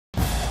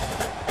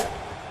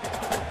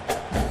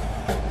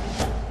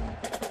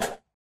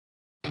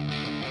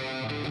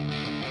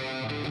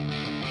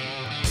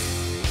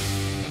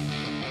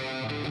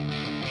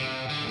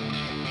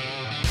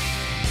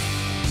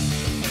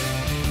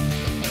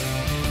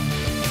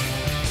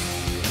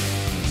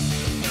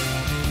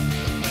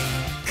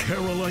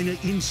Carolina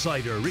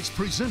Insider is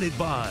presented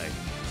by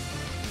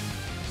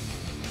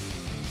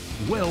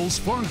Wells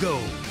Fargo,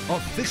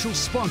 official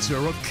sponsor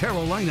of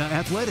Carolina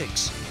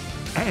Athletics,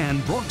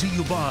 and brought to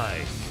you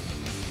by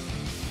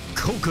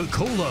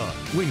Coca-Cola.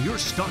 When you're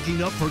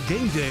stocking up for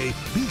game day,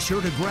 be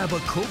sure to grab a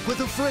Coke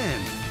with a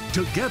friend.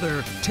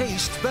 Together,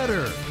 taste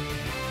better.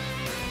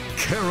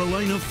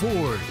 Carolina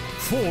Ford.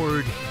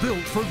 Ford,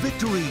 built for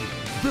victory.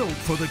 Built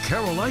for the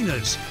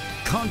Carolinas.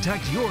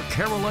 Contact your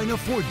Carolina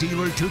Ford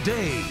dealer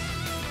today.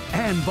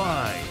 And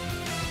by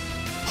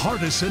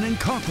Hardison and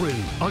Cochran,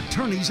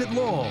 attorneys at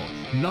law,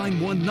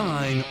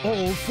 919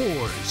 all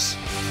fours.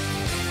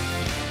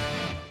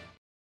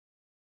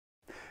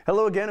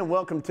 Hello again and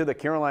welcome to the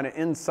Carolina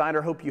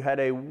Insider. Hope you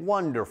had a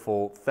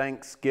wonderful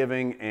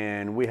Thanksgiving,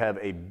 and we have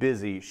a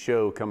busy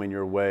show coming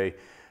your way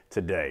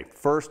today.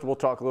 First, we'll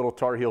talk a little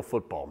Tar Heel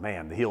football.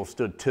 Man, the Heels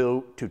stood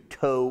toe to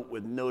toe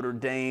with Notre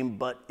Dame,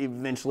 but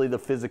eventually the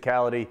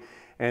physicality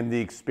and the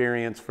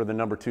experience for the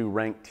number 2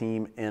 ranked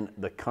team in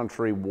the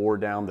country wore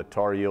down the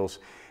Tar Heels.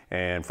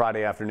 And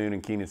Friday afternoon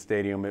in Kenan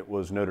Stadium, it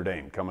was Notre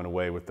Dame coming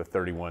away with the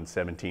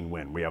 31-17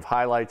 win. We have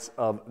highlights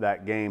of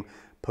that game,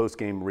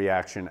 post-game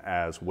reaction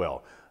as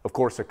well. Of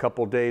course, a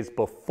couple days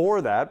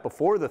before that,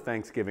 before the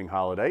Thanksgiving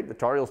holiday, the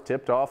Tar Heels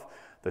tipped off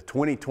the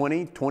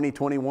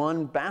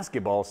 2020-2021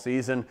 basketball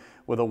season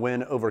with a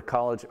win over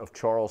College of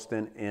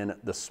Charleston in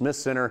the Smith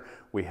Center.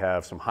 We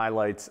have some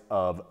highlights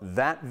of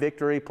that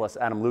victory, plus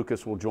Adam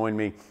Lucas will join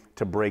me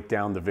to break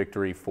down the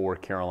victory for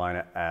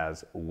Carolina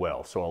as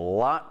well. So a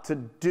lot to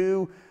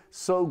do.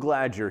 So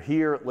glad you're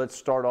here. Let's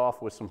start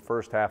off with some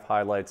first half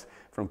highlights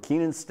from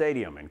Kenan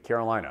Stadium in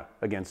Carolina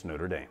against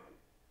Notre Dame.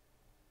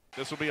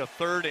 This will be a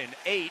 3rd and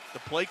 8. The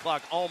play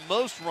clock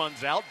almost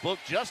runs out. Book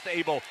just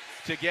able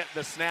to get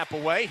the snap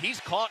away. He's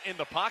caught in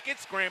the pocket,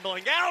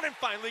 scrambling out, and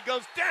finally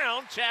goes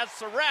down. Chaz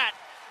Surratt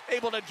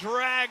able to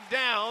drag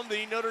down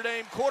the Notre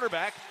Dame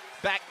quarterback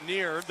back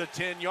near the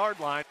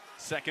 10-yard line.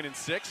 2nd and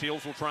 6.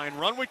 Heels will try and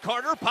run with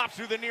Carter. Pops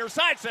through the near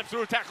side, steps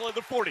through a tackle at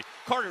the 40.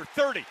 Carter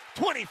 30,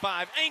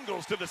 25,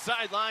 angles to the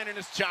sideline and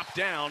is chopped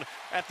down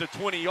at the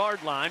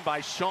 20-yard line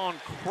by Sean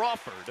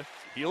Crawford.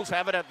 Heels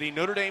have it at the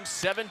Notre Dame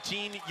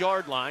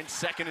 17-yard line,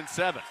 2nd and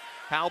 7.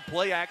 Howell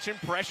play action,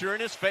 pressure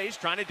in his face,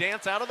 trying to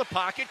dance out of the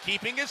pocket,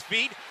 keeping his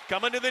feet,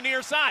 coming to the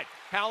near side.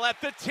 Howell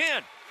at the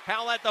 10,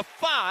 Howell at the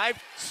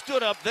 5,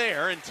 stood up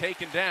there and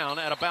taken down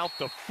at about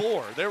the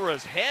 4. There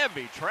was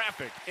heavy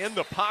traffic in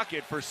the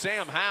pocket for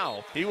Sam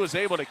Howell. He was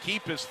able to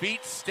keep his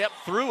feet, step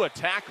through a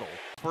tackle.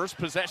 First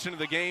possession of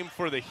the game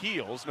for the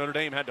Heels. Notre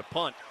Dame had to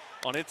punt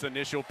on its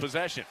initial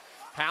possession.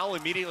 Howell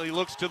immediately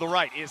looks to the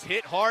right, is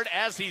hit hard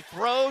as he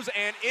throws,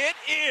 and it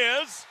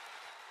is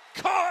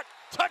caught.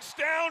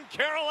 Touchdown,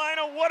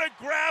 Carolina. What a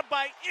grab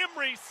by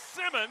Emery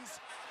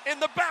Simmons in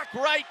the back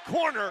right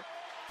corner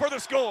for the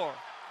score.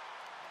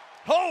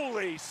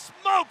 Holy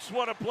smokes,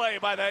 what a play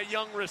by that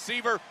young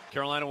receiver.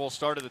 Carolina will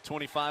start at the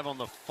 25 on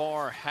the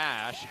far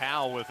hash.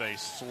 Howell with a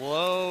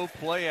slow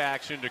play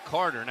action to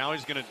Carter. Now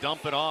he's going to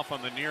dump it off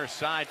on the near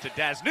side to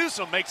Daz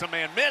Newsome, makes a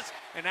man miss,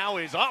 and now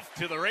he's off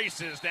to the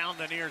races down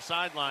the near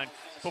sideline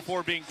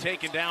before being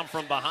taken down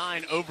from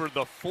behind over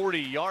the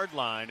 40-yard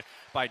line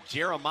by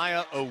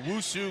Jeremiah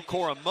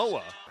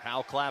Owusu-Koramoah.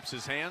 Howell claps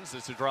his hands.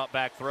 It's a drop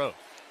back throw.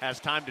 Has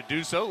time to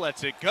do so,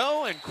 lets it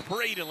go, and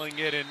cradling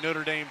it in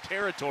Notre Dame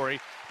territory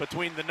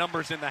between the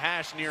numbers in the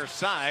hash near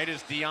side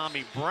is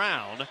De'Ami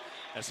Brown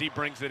as he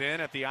brings it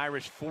in at the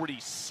Irish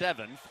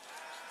 47th.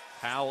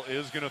 Howell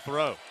is going to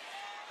throw.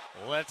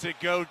 Lets it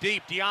go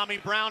deep.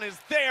 De'Ami Brown is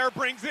there,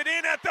 brings it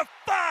in at the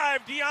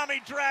 5.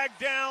 De'Ami dragged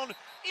down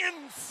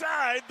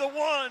inside the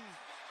 1.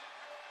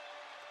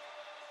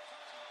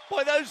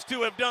 Boy, those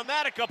two have done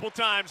that a couple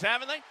times,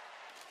 haven't they?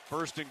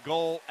 1st and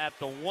goal at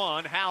the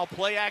 1. Howell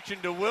play action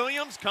to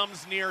Williams,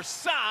 comes near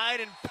side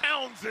and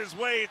pounds his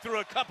way through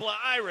a couple of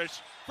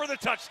Irish for the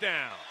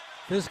touchdown.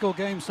 Physical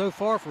game so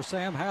far for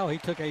Sam Howell. He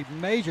took a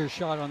major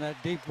shot on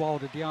that deep ball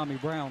to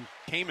De'Ami Brown.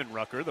 Kamen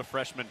Rucker, the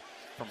freshman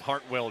from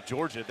Hartwell,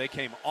 Georgia, they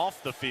came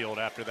off the field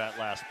after that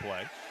last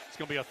play. It's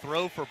going to be a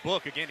throw for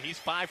Book. Again, he's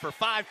 5 for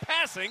 5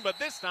 passing, but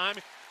this time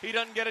he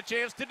doesn't get a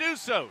chance to do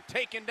so.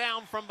 Taken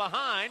down from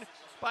behind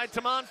by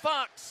Tamon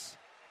Fox.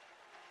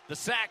 The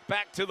sack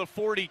back to the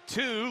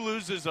 42,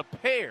 loses a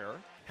pair.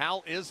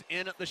 Howell is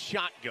in at the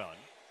shotgun.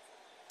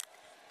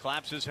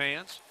 Claps his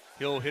hands.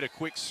 He'll hit a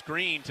quick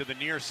screen to the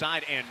near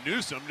side, and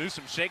Newsome.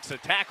 Newsome shakes a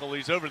tackle.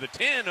 He's over the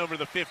 10, over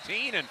the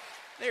 15, and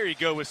there you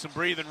go with some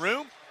breathing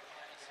room.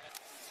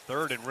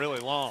 3rd and really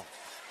long.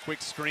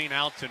 Quick screen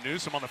out to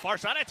Newsome on the far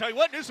side. I tell you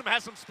what, Newsome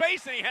has some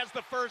space, and he has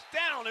the first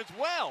down as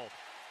well.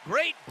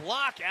 Great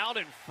block out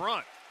in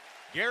front.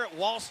 Garrett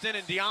Walston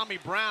and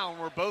De'Ami Brown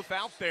were both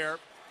out there.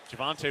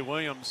 Javonte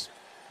Williams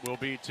will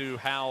be to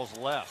Howell's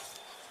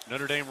left.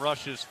 Notre Dame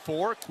rushes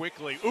 4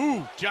 quickly.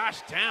 Ooh, Josh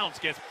Downs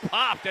gets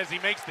popped as he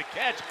makes the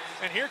catch.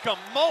 And here come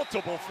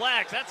multiple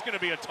flags. That's going to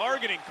be a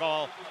targeting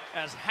call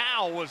as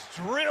Howell was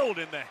drilled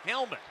in the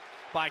helmet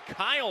by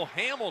Kyle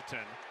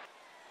Hamilton.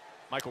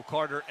 Michael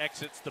Carter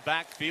exits the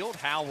backfield.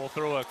 Howell will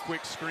throw a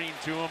quick screen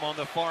to him on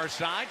the far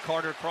side.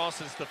 Carter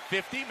crosses the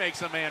 50,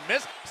 makes a man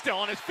miss. Still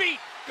on his feet,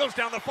 goes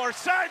down the far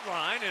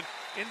sideline and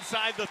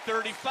inside the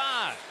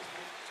 35.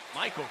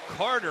 Michael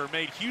Carter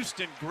made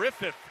Houston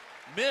Griffith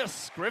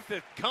miss.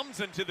 Griffith comes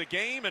into the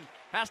game and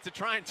has to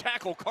try and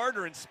tackle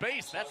Carter in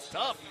space. That's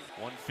tough.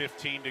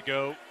 1:15 to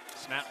go.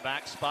 Snap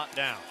back, spot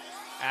down.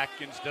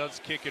 Atkins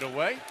does kick it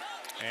away,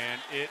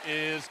 and it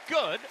is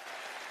good.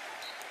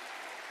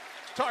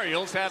 Tar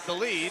Heels have the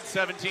lead,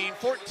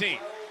 17-14.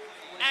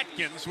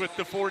 Atkins with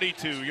the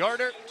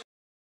 42-yarder.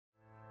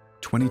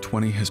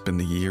 2020 has been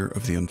the year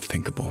of the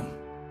unthinkable,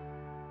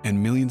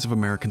 and millions of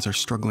Americans are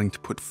struggling to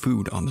put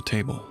food on the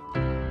table.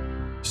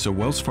 So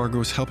Wells Fargo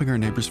is helping our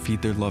neighbors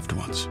feed their loved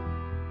ones,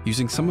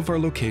 using some of our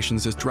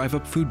locations as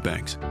drive-up food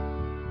banks,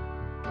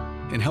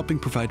 and helping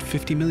provide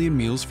 50 million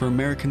meals for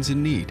Americans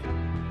in need.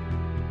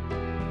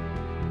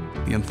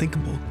 The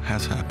unthinkable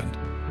has happened.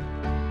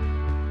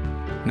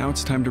 Now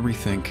it's time to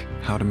rethink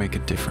how to make a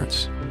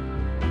difference.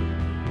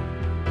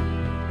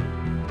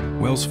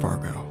 Wells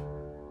Fargo.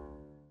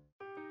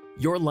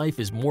 Your life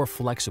is more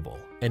flexible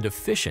and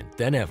efficient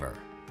than ever,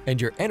 and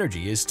your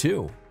energy is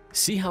too.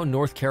 See how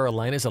North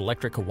Carolina's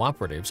electric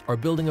cooperatives are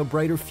building a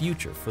brighter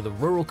future for the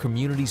rural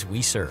communities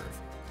we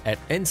serve at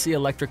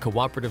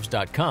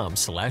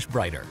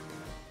ncelectriccooperatives.com/brighter.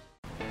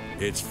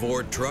 It's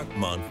Ford Truck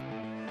Month,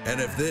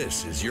 and if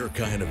this is your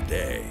kind of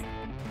day,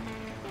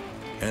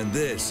 and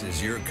this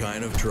is your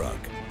kind of truck,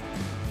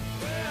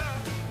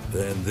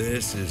 then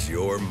this is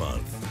your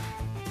month.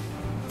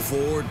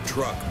 Ford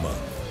Truck Month.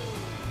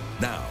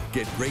 Now,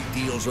 get great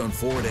deals on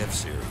Ford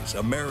F-Series,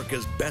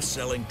 America's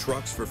best-selling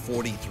trucks for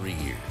 43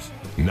 years.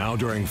 Now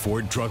during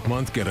Ford Truck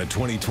Month, get a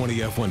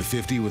 2020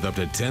 F-150 with up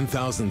to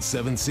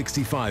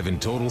 $10,765 in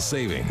total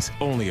savings,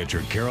 only at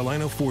your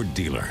Carolina Ford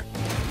dealer.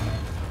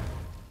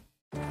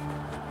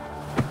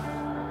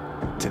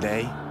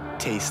 Today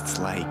tastes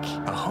like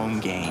a home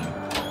game,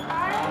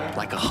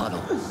 like a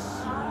huddle.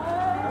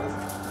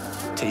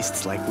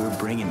 Tastes like we're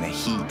bringing the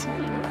heat,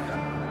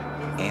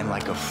 and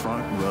like a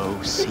front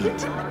row seat.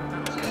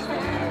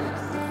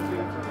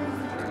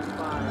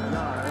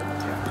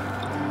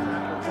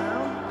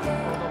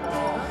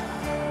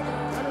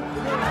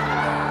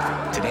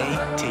 Today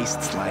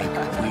tastes like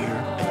we're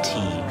a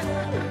team,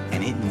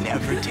 and it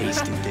never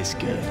tasted this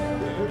good.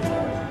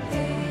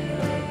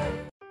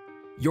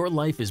 Your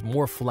life is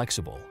more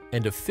flexible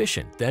and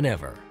efficient than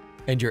ever,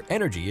 and your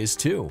energy is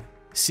too.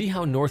 See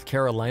how North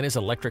Carolina's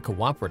electric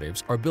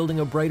cooperatives are building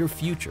a brighter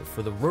future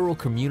for the rural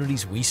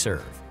communities we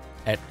serve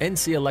at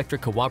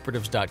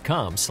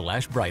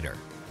ncelectriccooperatives.com/brighter.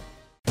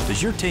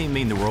 Does your team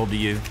mean the world to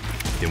you?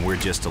 Then we're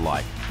just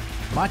alike.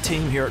 My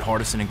team here at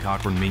Hardison &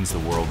 Cochran means the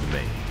world to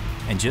me.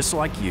 And just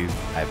like you,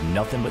 I have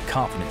nothing but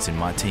confidence in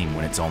my team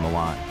when it's on the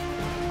line.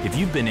 If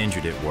you've been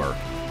injured at work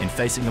and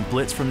facing a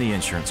blitz from the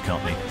insurance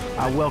company,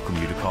 I welcome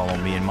you to call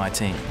on me and my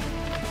team.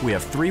 We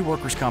have 3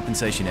 workers'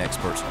 compensation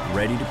experts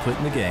ready to put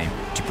in the game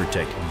to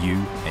protect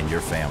you and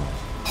your family.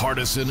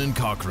 Hardison &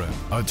 Cochran,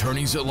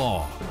 attorneys at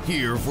law,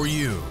 here for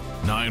you.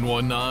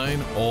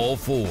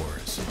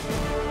 919-ALL-4s.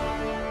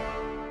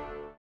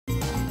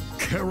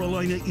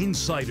 Carolina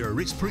Insider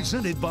is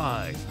presented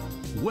by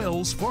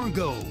Wells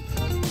Fargo.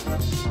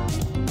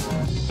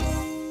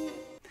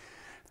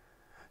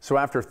 So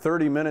after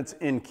 30 minutes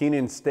in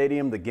Kenan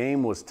Stadium, the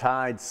game was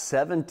tied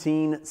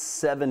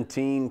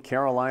 17-17,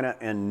 Carolina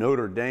and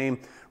Notre Dame.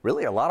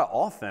 Really a lot of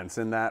offense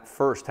in that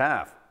first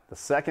half. The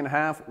second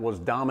half was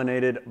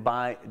dominated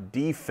by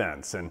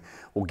defense, and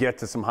we'll get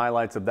to some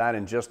highlights of that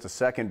in just a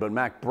second. But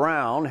Mack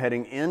Brown,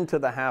 heading into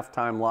the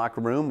halftime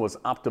locker room, was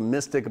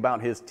optimistic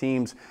about his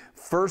team's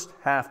first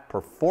half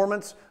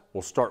performance.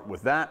 We'll start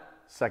with that,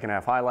 second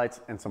half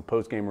highlights, and some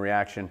post-game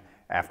reaction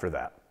after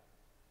that.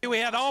 We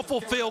had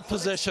awful field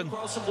position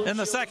in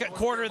the second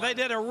quarter.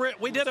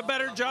 We did a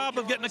better job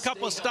of getting a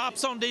couple of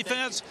stops on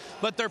defense,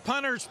 but their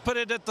punters put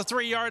it at the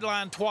 3-yard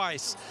line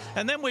twice.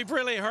 And then we've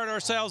really hurt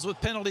ourselves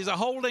with penalties. A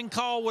holding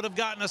call would have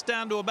gotten us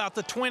down to about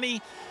the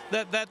 20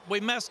 that we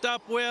messed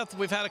up with.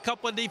 We've had a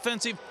couple of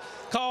defensive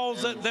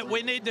calls that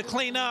we need to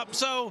clean up.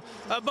 So,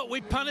 but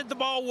we punted the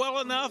ball well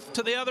enough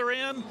to the other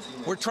end.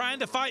 We're trying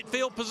to fight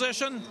field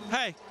position.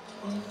 Hey,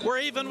 we're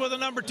even with the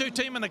number 2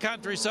 team in the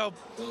country, so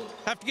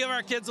have to give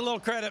our kids a little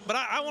credit. But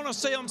I want to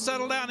see them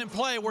settle down and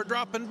play. We're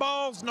dropping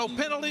balls, no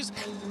penalties.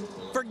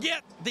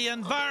 Forget the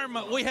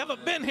environment. We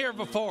haven't been here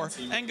before,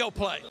 and go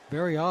play.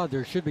 Very odd.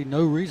 There should be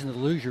no reason to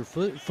lose your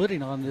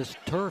footing on this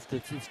turf.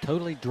 It's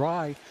totally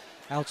dry,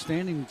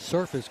 outstanding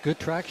surface, good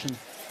traction.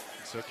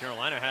 So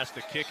Carolina has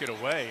to kick it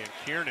away, and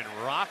Kiernan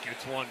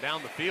rockets one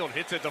down the field,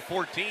 hits at the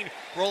 14,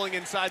 rolling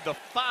inside the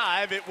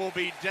 5. It will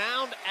be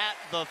down at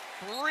the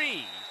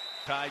 3.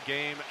 Tie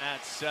game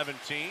at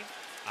 17.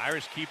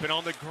 Irish keep it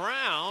on the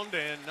ground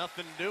and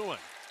nothing doing.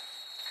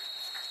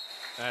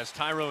 As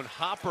Tyrone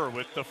Hopper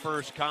with the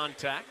first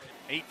contact.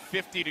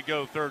 8:50 to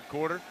go third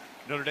quarter.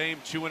 Notre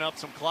Dame chewing up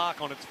some clock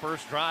on its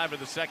first drive of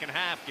the second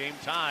half. Game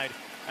tied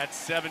at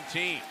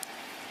 17.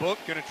 Book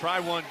going to try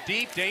one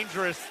deep,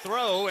 dangerous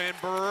throw and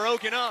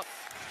broken up.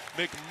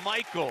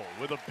 McMichael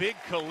with a big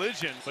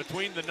collision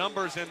between the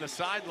numbers and the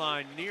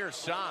sideline near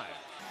side.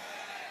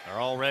 They're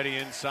already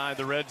inside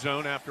the red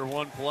zone after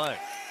one play.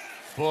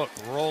 Book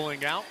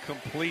rolling out,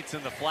 completes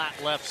in the flat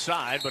left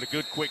side, but a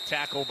good quick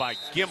tackle by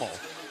Gimmel.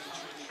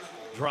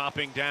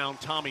 Dropping down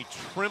Tommy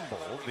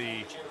Trimble,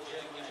 the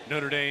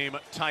Notre Dame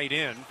tight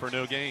end, for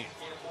no gain.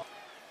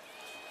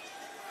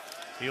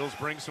 Heels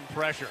bring some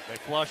pressure. They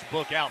flush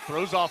Book out,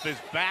 throws off his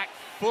back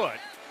foot,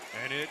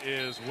 and it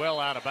is well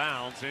out of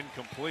bounds,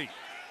 incomplete.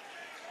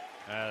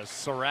 As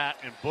Surratt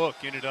and Book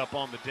ended up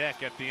on the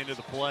deck at the end of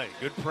the play.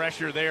 Good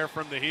pressure there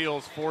from the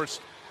Heels, forced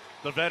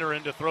the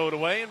veteran to throw it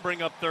away and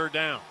bring up third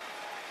down.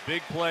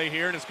 Big play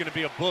here, and it's going to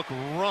be a Book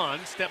run.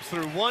 Steps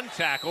through one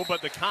tackle,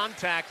 but the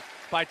contact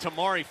by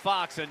Tamari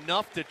Fox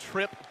enough to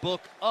trip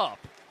Book up.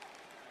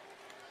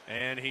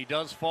 And he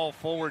does fall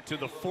forward to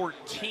the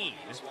 14.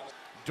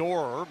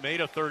 Dorer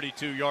made a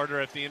 32-yarder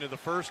at the end of the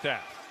first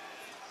half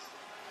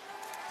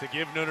to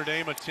give Notre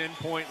Dame a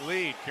 10-point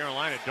lead.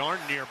 Carolina darn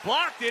near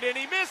blocked it, and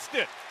he missed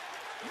it.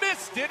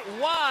 Missed it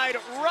wide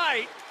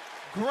right.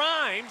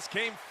 Grimes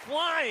came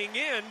flying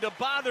in to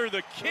bother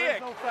the kick. There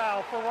is no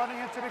foul for running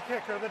into the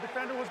kicker. The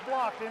defender was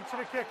blocked into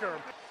the kicker.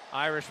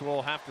 Irish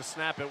will have to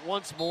snap it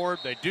once more.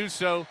 They do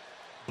so.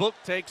 Book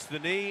takes the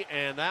knee,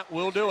 and that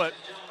will do it.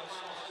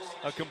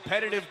 A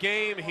competitive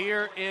game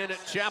here in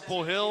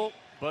Chapel Hill,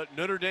 but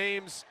Notre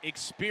Dame's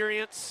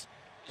experience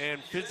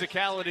and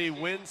physicality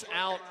wins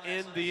out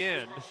in the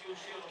end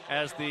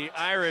as the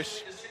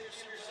Irish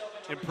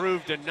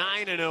improved to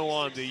 9-0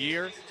 on the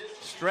year,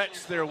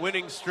 stretched their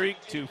winning streak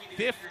to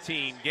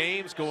 15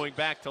 games going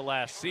back to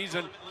last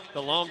season,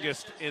 the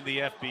longest in the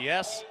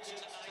FBS.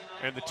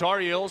 And the Tar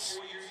Heels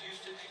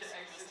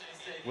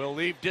will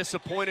leave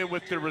disappointed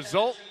with the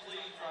result.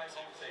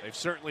 They've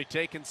certainly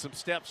taken some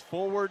steps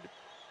forward,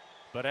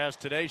 but as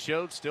today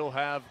showed, still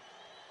have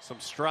some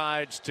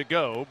strides to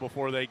go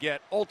before they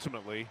get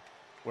ultimately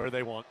where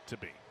they want to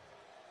be.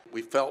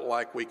 We felt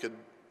like we could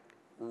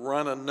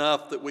run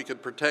enough that we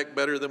could protect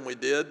better than we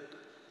did,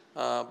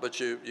 but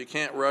you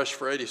can't rush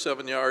for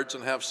 87 yards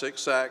and have 6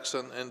 sacks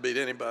and beat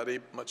anybody,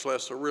 much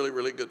less a really,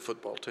 really good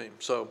football team.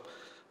 So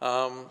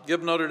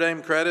give Notre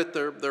Dame credit.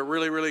 They're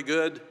really, really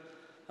good.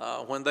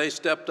 When they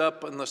stepped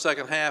up in the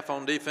second half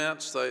on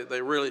defense,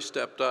 they really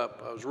stepped up.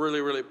 I was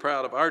really, really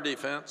proud of our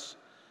defense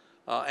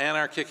and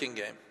our kicking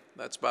game.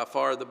 That's by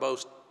far the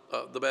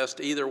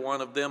best either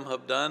one of them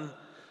have done.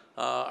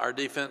 Our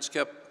defense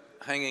kept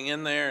hanging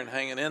in there, and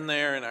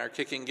our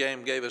kicking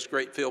game gave us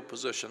great field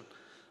position.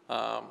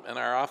 And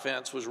our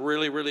offense was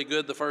really, really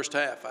good the first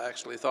half. I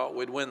actually thought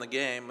we'd win the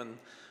game, and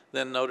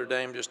then Notre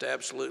Dame just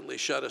absolutely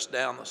shut us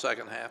down the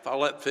second half. I'll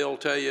let Phil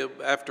tell you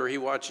after he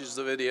watches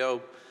the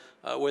video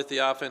with the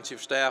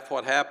offensive staff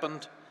what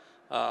happened.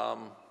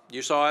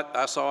 You saw it,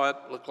 I saw it.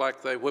 Looked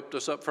like they whipped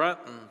us up front,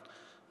 and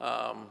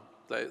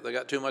they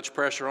got too much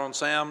pressure on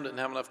Sam, didn't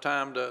have enough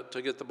time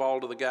to get the ball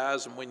to the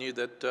guys, and we knew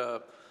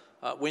that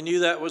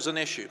was an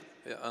issue.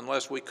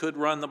 Unless we could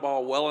run the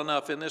ball well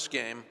enough in this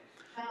game,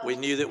 we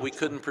knew that we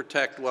couldn't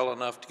protect well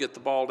enough to get the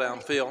ball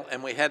downfield,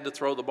 and we had to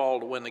throw the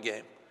ball to win the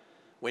game.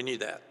 We knew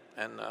that,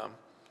 and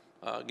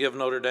give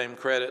Notre Dame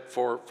credit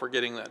for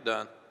getting that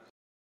done.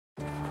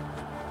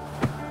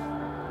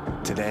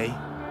 Today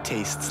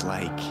tastes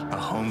like a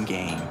home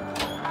game,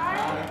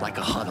 like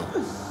a huddle.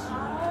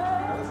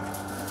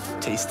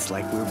 Tastes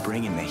like we're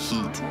bringing the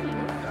heat,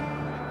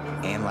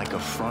 and like a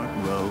front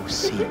row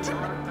seat.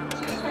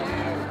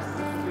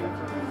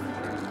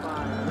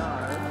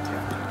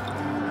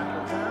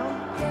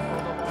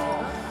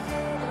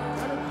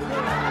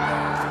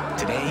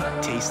 Today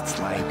tastes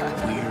like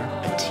we're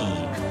a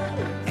team,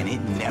 and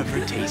it never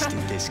tasted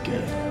this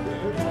good.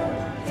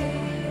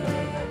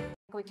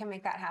 We can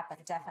make that happen,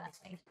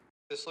 definitely.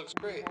 This looks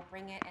great. We'll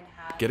bring it and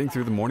have Getting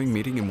through the morning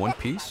meeting in one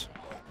piece?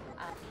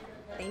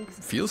 Thanks.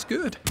 Feels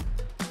good.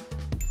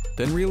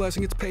 Then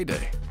realizing it's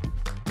payday.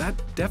 That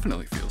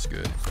definitely feels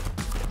good.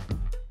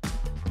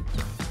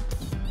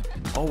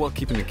 All while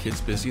keeping the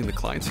kids busy and the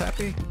clients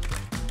happy?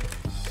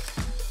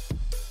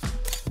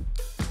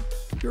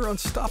 You're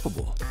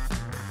unstoppable.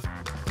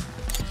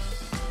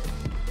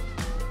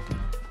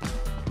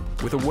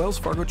 With a Wells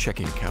Fargo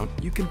checking account,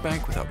 you can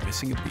bank without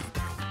missing a beat.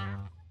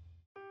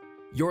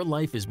 Your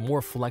life is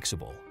more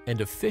flexible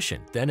and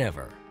efficient than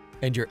ever,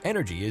 and your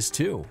energy is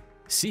too.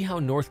 See how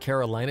North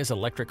Carolina's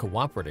electric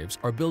cooperatives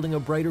are building a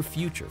brighter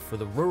future for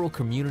the rural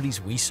communities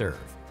we serve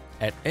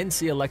at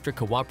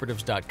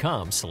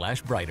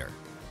ncelectriccooperatives.com/brighter.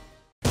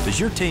 Does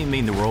your team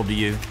mean the world to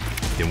you?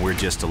 Then we're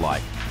just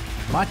alike.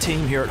 My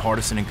team here at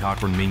Hardison and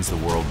Cochran means the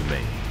world to me.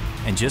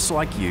 And just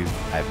like you,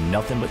 I have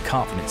nothing but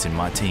confidence in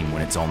my team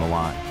when it's on the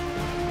line.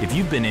 If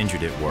you've been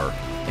injured at work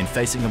and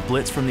facing a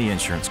blitz from the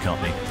insurance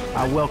company,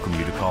 I welcome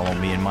you to call on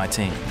me and my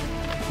team.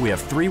 We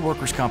have 3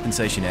 workers'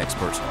 compensation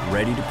experts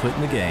ready to put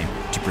in the game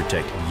to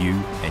protect you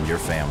and your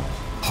family.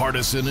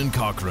 Hardison and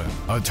Cochran,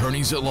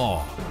 attorneys at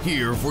law,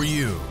 here for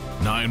you.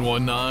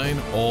 919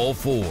 all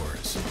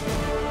fours.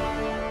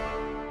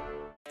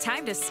 Time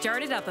time to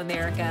start it up,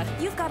 America.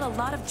 You've got a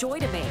lot of joy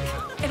to make.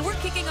 And we're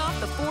kicking off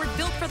the Ford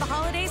Built for the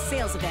Holidays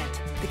sales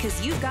event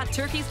because you've got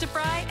turkeys to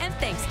fry and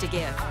thanks to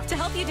give. To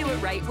help you do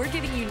it right, we're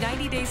giving you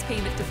 90 days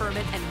payment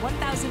deferment and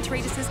 1,000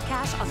 trade assist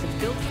cash on the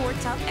Built Ford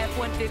Tough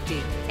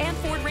F-150 and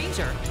Ford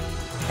Ranger.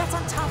 That's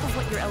on top of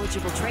what your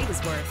eligible trade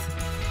is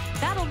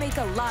worth. That'll make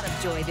a lot of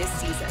joy this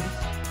season.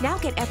 Now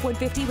get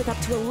F-150 with up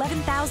to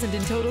 $11,000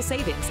 in total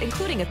savings,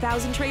 including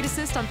 1,000 trade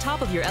assist on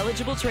top of your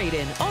eligible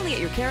trade-in, only at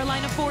your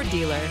Carolina Ford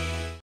dealer.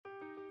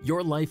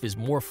 Your life is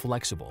more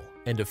flexible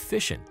and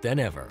efficient than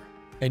ever,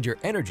 and your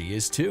energy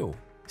is too.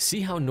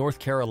 See how North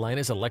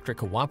Carolina's electric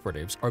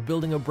cooperatives are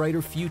building a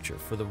brighter future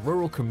for the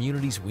rural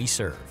communities we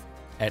serve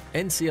at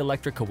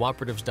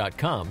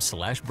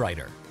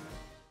ncelectriccooperatives.com/brighter.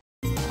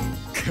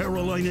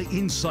 Carolina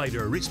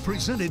Insider is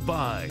presented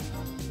by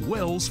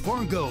Wells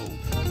Fargo.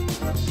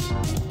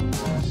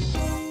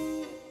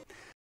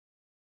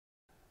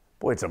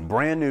 Boy, it's a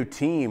brand new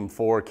team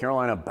for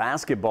Carolina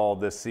basketball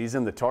this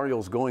season. The Tar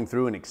Heels going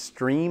through an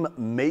extreme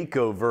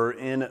makeover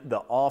in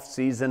the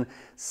offseason.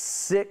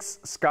 6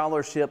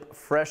 scholarship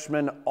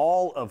freshmen,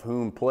 all of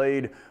whom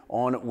played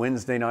on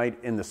Wednesday night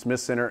in the Smith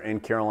Center in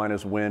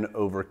Carolina's win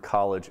over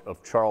College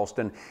of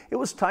Charleston. It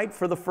was tight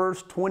for the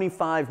first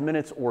 25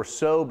 minutes or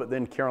so, but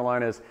then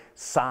Carolina's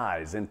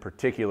size in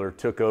particular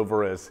took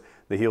over as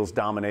the Heels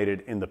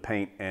dominated in the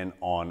paint and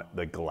on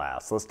the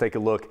glass. Let's take a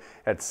look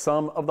at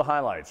some of the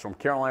highlights from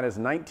Carolina's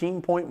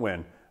 19-point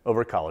win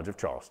over College of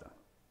Charleston.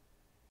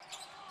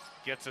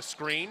 Gets a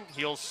screen.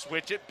 He'll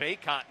switch it.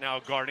 Baycott now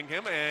guarding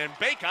him, and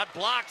Baycott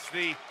blocks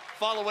the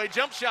fall-away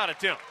jump shot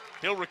attempt.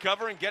 He'll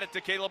recover and get it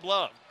to Caleb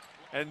Love,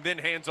 and then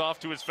hands off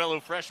to his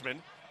fellow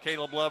freshman,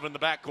 Caleb Love, in the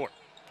backcourt.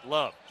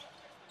 Love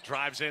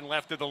drives in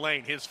left of the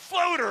lane. His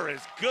floater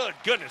is good.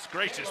 Goodness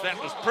gracious,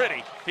 that was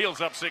pretty.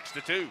 Heels up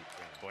 6-2.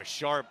 Boy,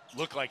 Sharp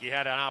looked like he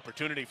had an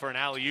opportunity for an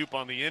alley-oop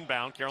on the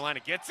inbound. Carolina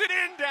gets it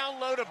in, down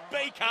low to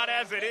Baycott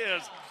as it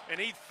is, and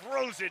he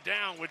throws it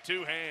down with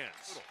 2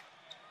 hands.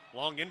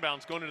 Long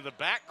inbounds going into the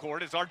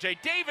backcourt as R.J.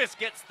 Davis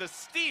gets the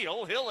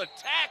steal. He'll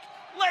attack,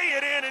 lay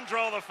it in, and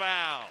draw the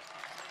foul.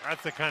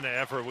 That's the kind of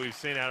effort we've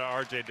seen out of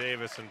R.J.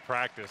 Davis in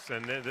practice,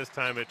 and this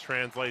time it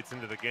translates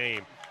into the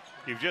game.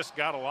 You've just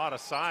got a lot of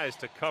size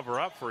to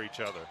cover up for each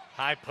other.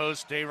 High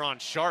post,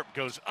 Dayron Sharp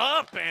goes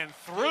up and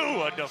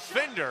through a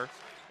defender,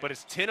 but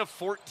it's 10 of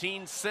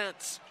 14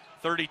 cents,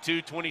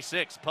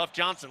 32-26. Puff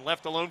Johnson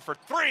left alone for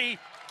 3.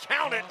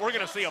 Count it. We're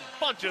going to see a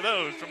bunch of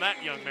those from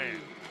that young man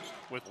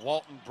with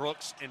Walton,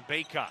 Brooks, and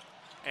Baycott.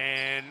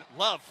 And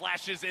Love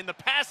flashes in the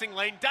passing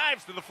lane,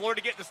 dives to the floor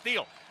to get the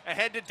steal.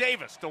 Ahead to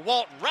Davis, to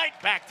Walton, right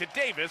back to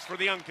Davis for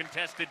the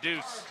uncontested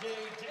deuce.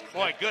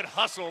 Boy, good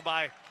hustle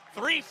by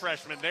 3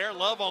 freshmen there.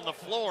 Love on the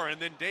floor,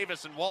 and then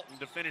Davis and Walton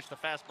to finish the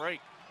fast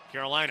break.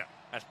 Carolina,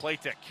 as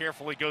Playtech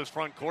carefully goes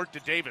front court to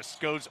Davis,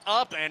 goes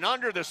up and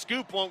under. The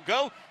scoop won't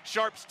go.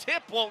 Sharp's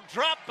tip won't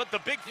drop, but the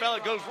big fella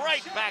goes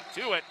right back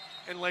to it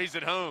and lays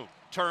it home.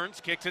 Turns,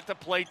 kicks it to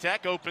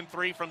Playtech. Open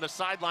 3 from the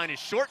sideline is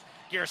short.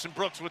 Garrison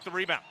Brooks with the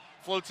rebound.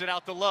 Floats it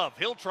out to Love.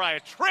 He'll try a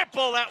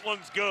triple. That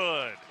one's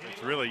good.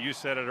 It's really, you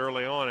said it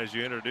early on as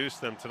you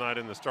introduced them tonight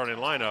in the starting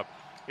lineup,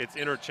 it's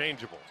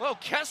interchangeable. Well,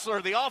 Kessler,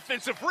 the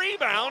offensive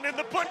rebound in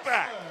the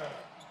putback.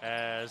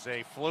 As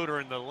a floater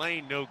in the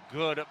lane, no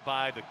good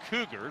by the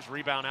Cougars.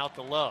 Rebound out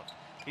to Love.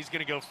 He's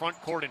going to go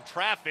front court in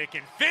traffic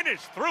and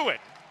finish through it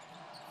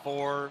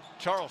for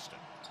Charleston.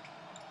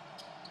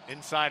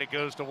 Inside it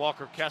goes to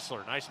Walker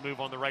Kessler. Nice move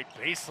on the right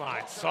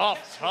baseline.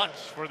 Soft touch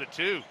for the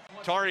 2.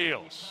 Tar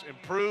Heels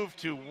improve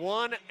to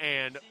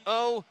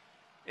 1-0.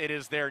 It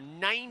is their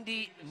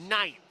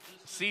 99th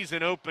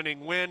season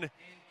opening win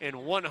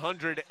in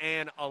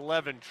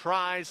 111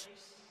 tries.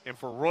 And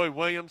for Roy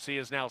Williams, he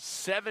is now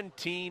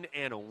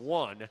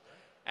 17-1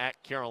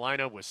 at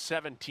Carolina with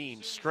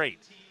 17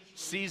 straight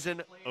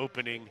season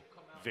opening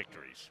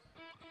victories.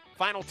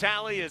 Final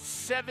tally is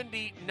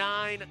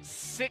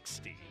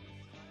 79-60.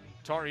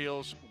 Tar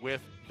Heels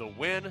with the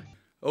win.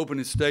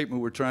 Opening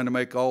statement, we're trying to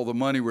make all the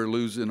money we're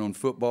losing on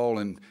football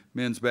and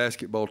men's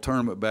basketball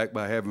tournament back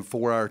by having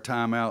 4-hour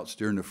timeouts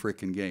during the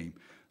frickin' game.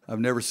 I've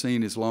never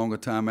seen as long a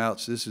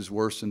timeouts. This is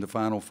worse than the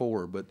Final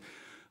Four. But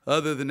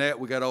other than that,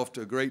 we got off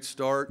to a great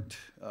start.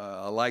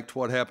 I liked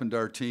what happened to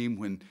our team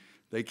when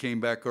they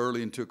came back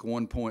early and took a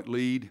 1-point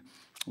lead.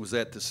 Was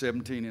that the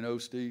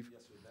 17-0, Steve?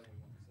 Yes, sir.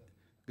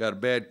 Got a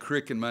bad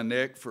crick in my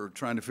neck for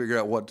trying to figure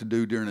out what to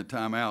do during the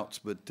timeouts,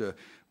 but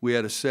we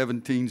had a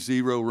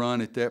 17-0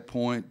 run at that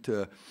point.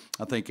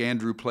 I think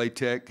Andrew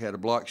Playtech had a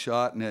block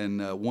shot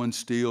and 1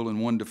 steal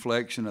and 1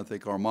 deflection. I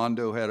think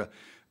Armando had a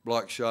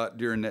block shot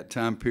during that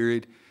time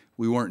period.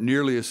 We weren't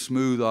nearly as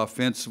smooth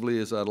offensively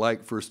as I'd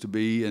like for us to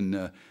be,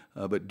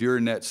 but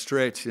during that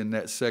stretch in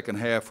that second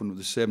half when it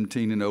was a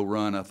 17-0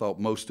 run, I thought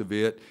most of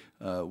it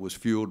was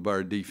fueled by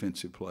our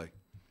defensive play.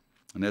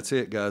 And that's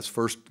it, guys.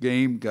 First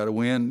game, got to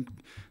win,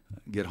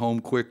 get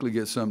home quickly,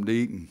 get something to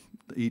eat, and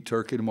eat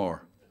turkey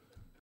tomorrow.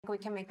 We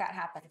can make that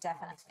happen,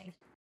 definitely.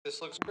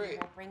 This looks great.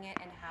 We'll bring it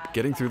and have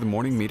Getting through the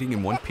morning meeting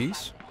in one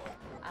piece?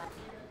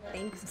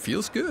 thanks.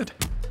 Feels good.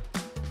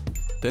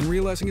 Then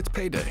realizing it's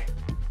payday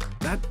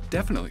That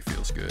definitely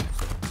feels good.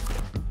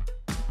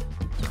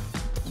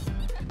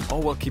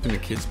 All while keeping the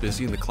kids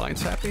busy and the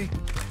clients happy?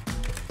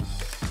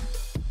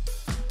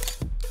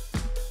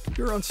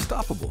 You're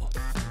unstoppable.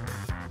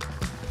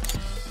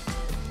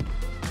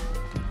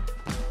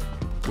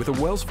 With a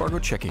Wells Fargo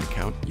checking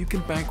account, you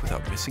can bank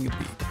without missing a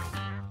beat.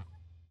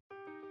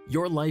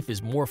 Your life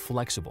is more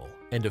flexible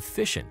and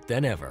efficient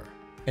than ever,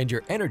 and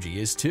your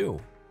energy is too.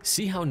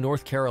 See how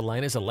North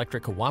Carolina's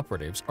electric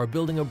cooperatives are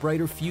building a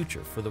brighter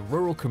future for the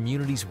rural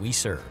communities we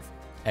serve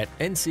at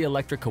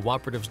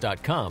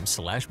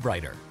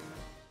ncelectriccooperatives.com/brighter.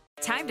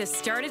 Time to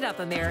start it up,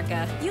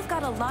 America. You've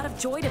got a lot of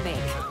joy to make.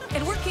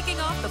 And we're kicking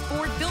off the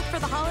Ford Built for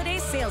the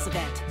Holidays sales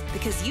event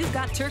because you've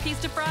got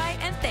turkeys to fry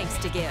and thanks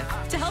to give.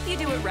 To help you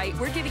do it right,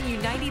 we're giving you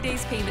 90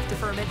 days payment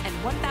deferment and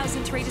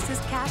 1,000 trade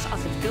assist cash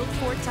on the Built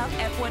Ford Tough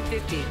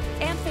F-150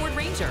 and Ford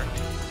Ranger.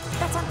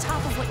 That's on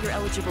top of what your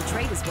eligible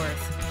trade is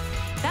worth.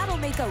 That'll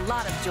make a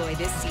lot of joy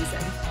this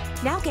season.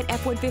 Now get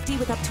F-150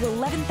 with up to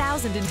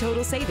 $11,000 in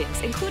total savings,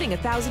 including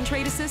 1,000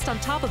 trade assist on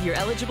top of your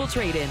eligible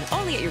trade-in,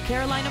 only at your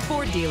Carolina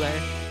Ford dealer.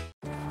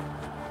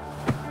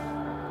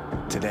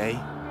 Today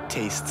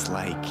tastes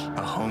like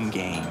a home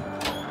game,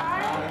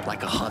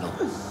 like a huddle.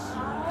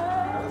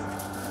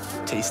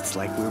 Tastes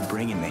like we're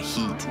bringing the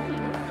heat,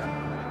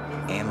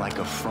 and like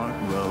a front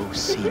row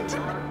seat.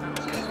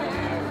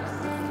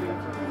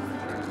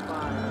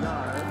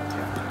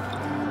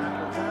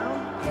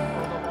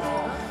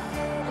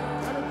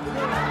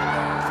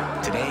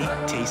 Today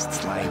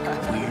tastes like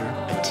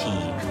we're a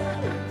team,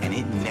 and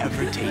it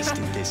never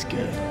tasted this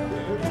good.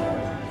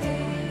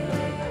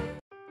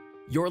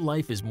 Your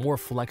life is more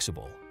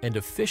flexible and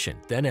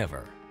efficient than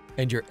ever,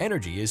 and your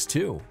energy is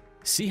too.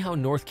 See how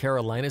North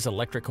Carolina's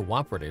electric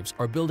cooperatives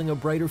are building a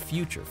brighter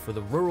future for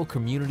the rural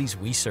communities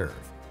we serve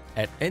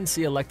at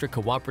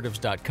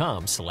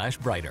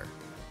ncelectriccooperatives.com/brighter.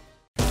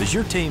 Does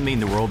your team mean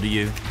the world to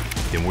you?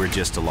 Then we're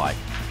just alike.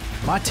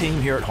 My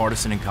team here at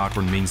Hardison and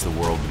Cochran means the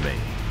world to me.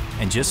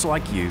 And just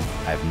like you,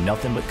 I have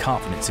nothing but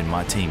confidence in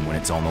my team when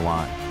it's on the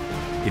line.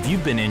 If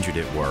you've been injured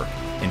at work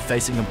and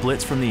facing a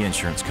blitz from the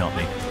insurance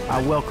company,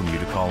 I welcome you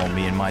to call on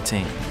me and my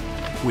team.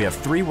 We have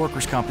 3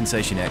 workers'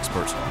 compensation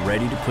experts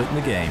ready to put in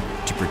the game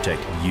to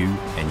protect you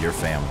and your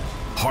family.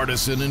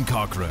 Hardison and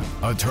Cochran,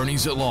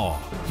 attorneys at law,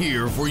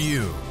 here for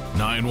you.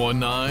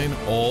 919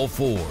 all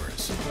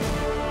fours.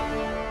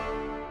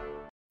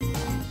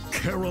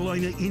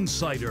 Carolina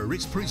Insider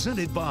is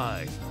presented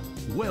by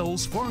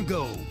Wells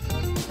Fargo.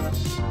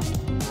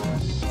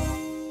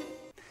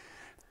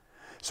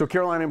 So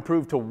Carolina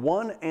improved to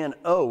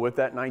 1-0 with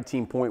that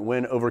 19-point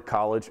win over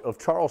College of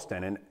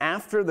Charleston. And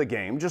after the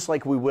game, just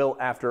like we will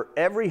after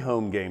every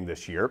home game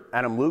this year,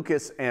 Adam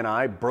Lucas and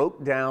I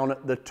broke down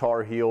the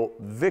Tar Heel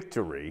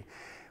victory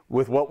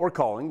with what we're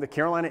calling the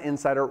Carolina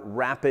Insider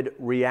Rapid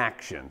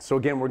Reaction. So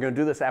again, we're going to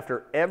do this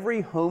after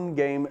every home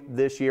game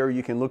this year.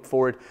 You can look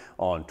for it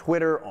on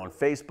Twitter, on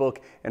Facebook,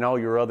 and all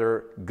your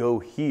other Go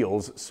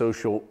Heels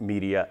social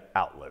media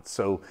outlets.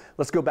 So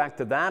let's go back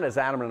to that as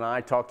Adam and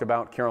I talked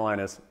about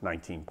Carolina's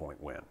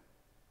 19-point win.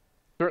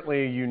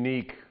 Certainly a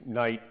unique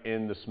night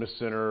in the Smith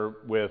Center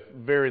with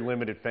very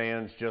limited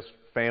fans, just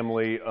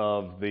family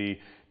of the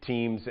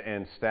teams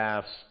and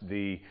staffs,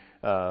 the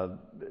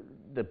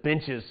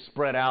benches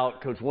spread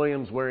out, Coach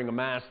Williams wearing a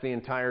mask the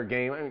entire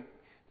game. I mean,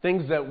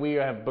 things that we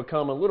have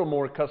become a little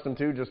more accustomed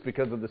to just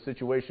because of the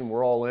situation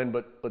we're all in,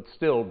 but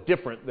still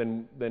different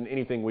than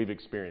anything we've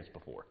experienced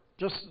before.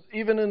 Just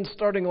even in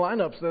starting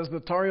lineups, as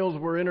the Tar Heels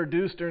were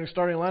introduced during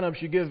starting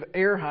lineups, you give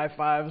air high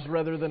fives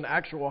rather than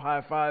actual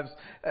high fives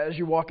as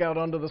you walk out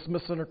onto the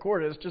Smith Center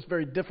court. It's just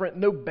very different.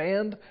 No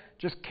band,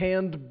 just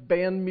canned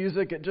band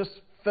music. It just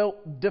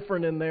felt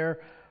different in there.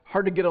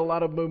 Hard to get a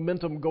lot of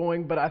momentum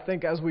going, but I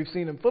think as we've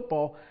seen in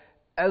football,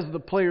 as the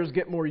players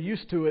get more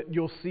used to it,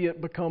 you'll see it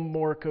become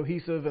more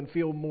cohesive and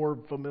feel more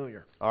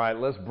familiar. All right,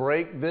 let's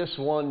break this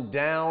one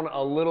down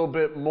a little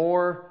bit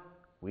more.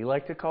 We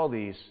like to call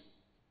these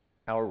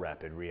our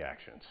rapid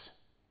reactions.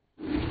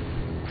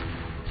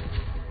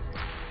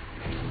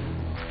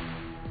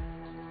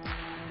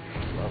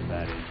 Love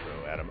that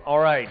intro, Adam. All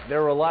right,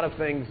 there were a lot of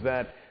things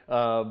that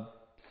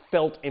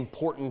felt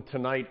important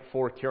tonight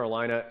for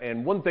Carolina,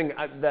 and one thing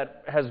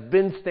that has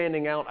been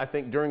standing out, I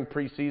think, during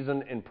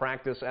preseason in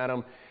practice,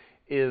 Adam,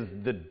 is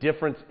the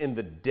difference in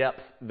the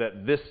depth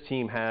that this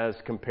team has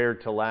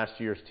compared to last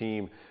year's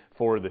team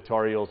for the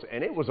Tar Heels,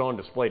 and it was on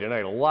display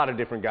tonight. A lot of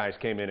different guys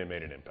came in and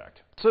made an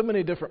impact. So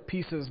many different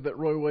pieces that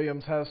Roy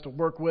Williams has to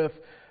work with,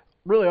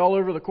 really all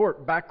over the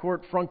court, back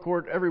court, front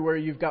court, everywhere.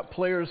 You've got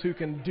players who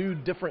can do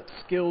different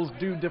skills,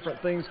 do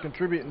different things,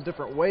 contribute in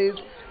different ways.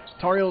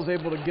 Tar Heels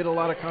able to get a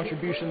lot of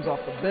contributions off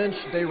the bench.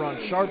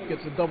 Dayron Sharp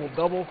gets a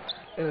double-double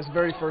in his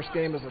very first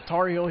game as a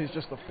Tar Heel. He's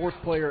just the 4th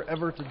player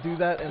ever to do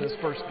that in his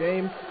first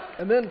game.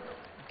 And then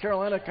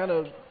Carolina kind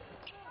of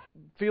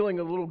feeling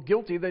a little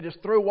guilty. They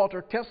just throw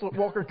Walker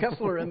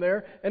Kessler in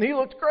there, and he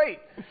looked great.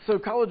 So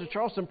College of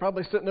Charleston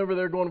probably sitting over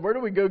there going, where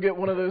do we go get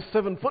one of those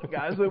 7-foot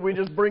guys that we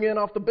just bring in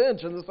off the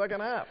bench in the second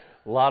half?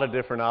 A lot of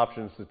different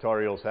options the Tar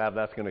Heels have.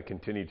 That's going to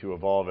continue to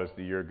evolve as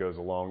the year goes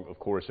along, of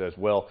course, as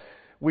well.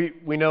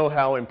 We know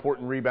how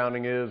important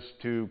rebounding is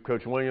to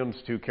Coach Williams,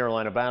 to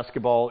Carolina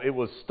basketball. It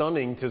was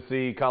stunning to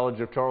see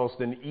College of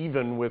Charleston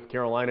even with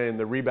Carolina in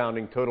the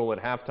rebounding total at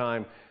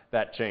halftime.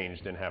 That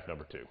changed in half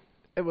number 2.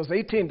 It was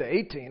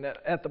 18-18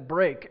 at the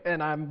break,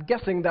 and I'm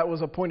guessing that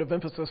was a point of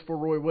emphasis for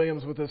Roy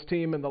Williams with his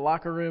team in the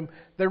locker room.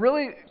 They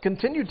really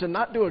continued to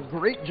not do a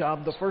great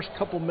job the first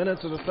couple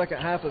minutes of the second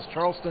half as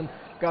Charleston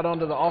got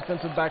onto the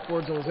offensive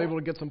backboards and was able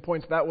to get some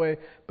points that way,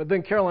 but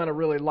then Carolina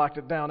really locked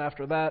it down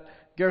after that.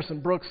 Garrison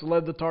Brooks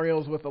led the Tar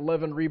Heels with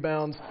 11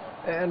 rebounds,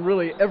 and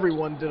really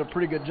everyone did a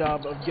pretty good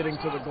job of getting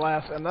to the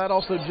glass, and that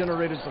also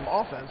generated some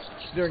offense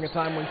during a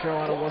time when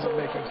Carolina wasn't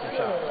making some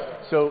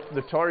shots. So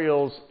the Tar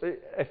Heels,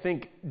 I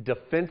think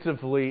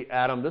defensively,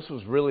 Adam, this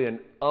was really an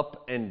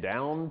up and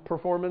down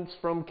performance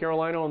from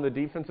Carolina on the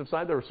defensive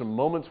side. There were some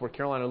moments where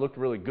Carolina looked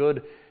really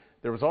good.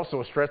 There was also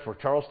a stretch where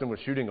Charleston was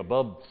shooting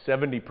above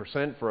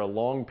 70% for a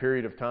long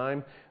period of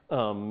time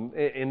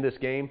in this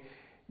game.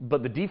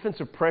 But the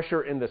defensive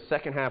pressure in the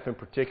second half in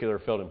particular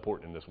felt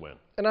important in this win.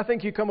 And I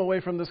think you come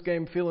away from this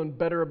game feeling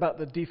better about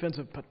the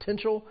defensive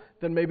potential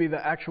than maybe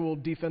the actual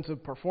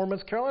defensive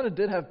performance. Carolina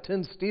did have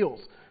 10 steals,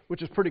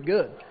 which is pretty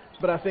good.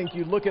 But I think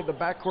you look at the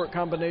backcourt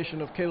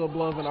combination of Caleb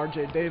Love and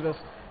R.J. Davis,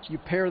 you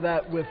pair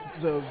that with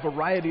the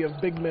variety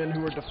of big men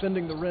who are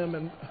defending the rim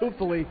and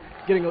hopefully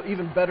getting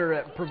even better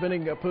at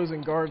preventing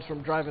opposing guards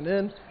from driving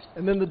in,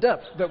 and then the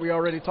depth that we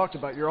already talked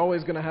about. You're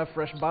always going to have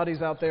fresh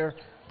bodies out there.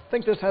 I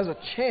think this has a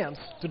chance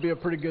to be a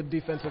pretty good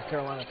defensive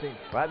Carolina team.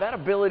 Right, that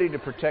ability to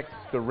protect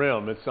the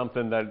rim is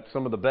something that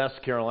some of the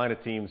best Carolina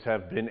teams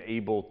have been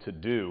able to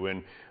do.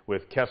 And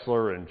with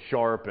Kessler and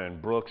Sharp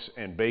and Brooks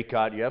and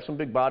Baycott, you have some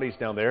big bodies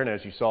down there. And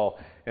as you saw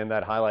in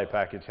that highlight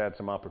package, had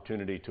some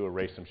opportunity to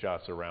erase some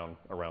shots around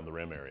the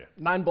rim area.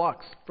 9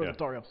 blocks for the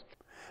Tar Heels.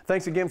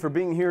 Thanks again for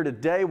being here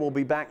today. We'll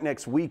be back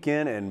next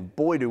weekend, and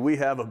boy, do we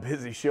have a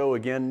busy show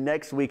again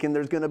next weekend.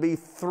 There's going to be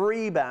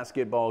 3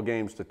 basketball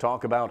games to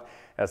talk about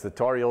as the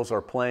Tar Heels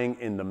are playing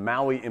in the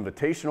Maui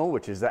Invitational,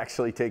 which is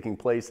actually taking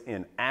place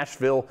in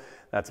Asheville.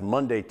 That's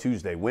Monday,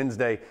 Tuesday,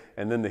 Wednesday,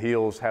 and then the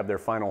Heels have their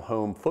final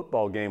home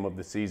football game of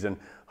the season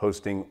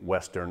hosting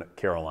Western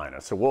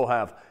Carolina. So we'll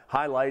have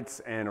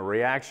highlights and a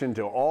reaction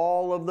to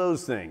all of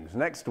those things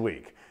next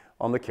week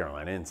on the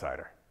Carolina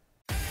Insider.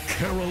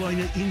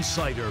 Carolina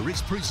Insider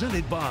is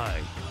presented by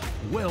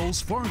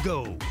Wells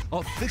Fargo,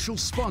 official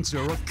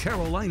sponsor of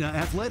Carolina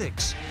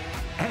Athletics,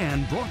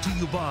 and brought to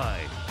you by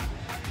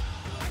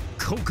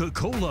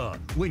Coca-Cola.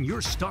 When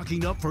you're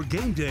stocking up for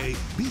game day,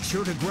 be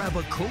sure to grab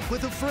a Coke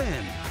with a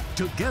friend.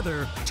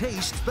 Together,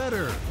 tastes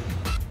better.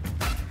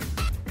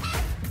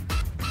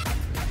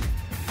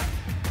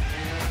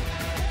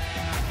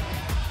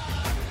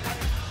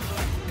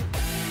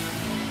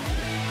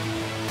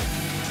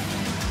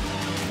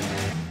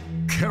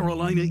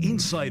 Carolina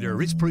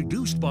Insider is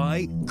produced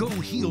by Go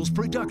Heels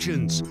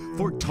Productions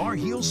for Tar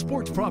Heel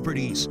Sports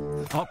Properties,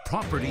 a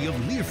property of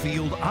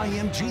Learfield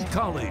IMG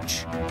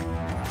College.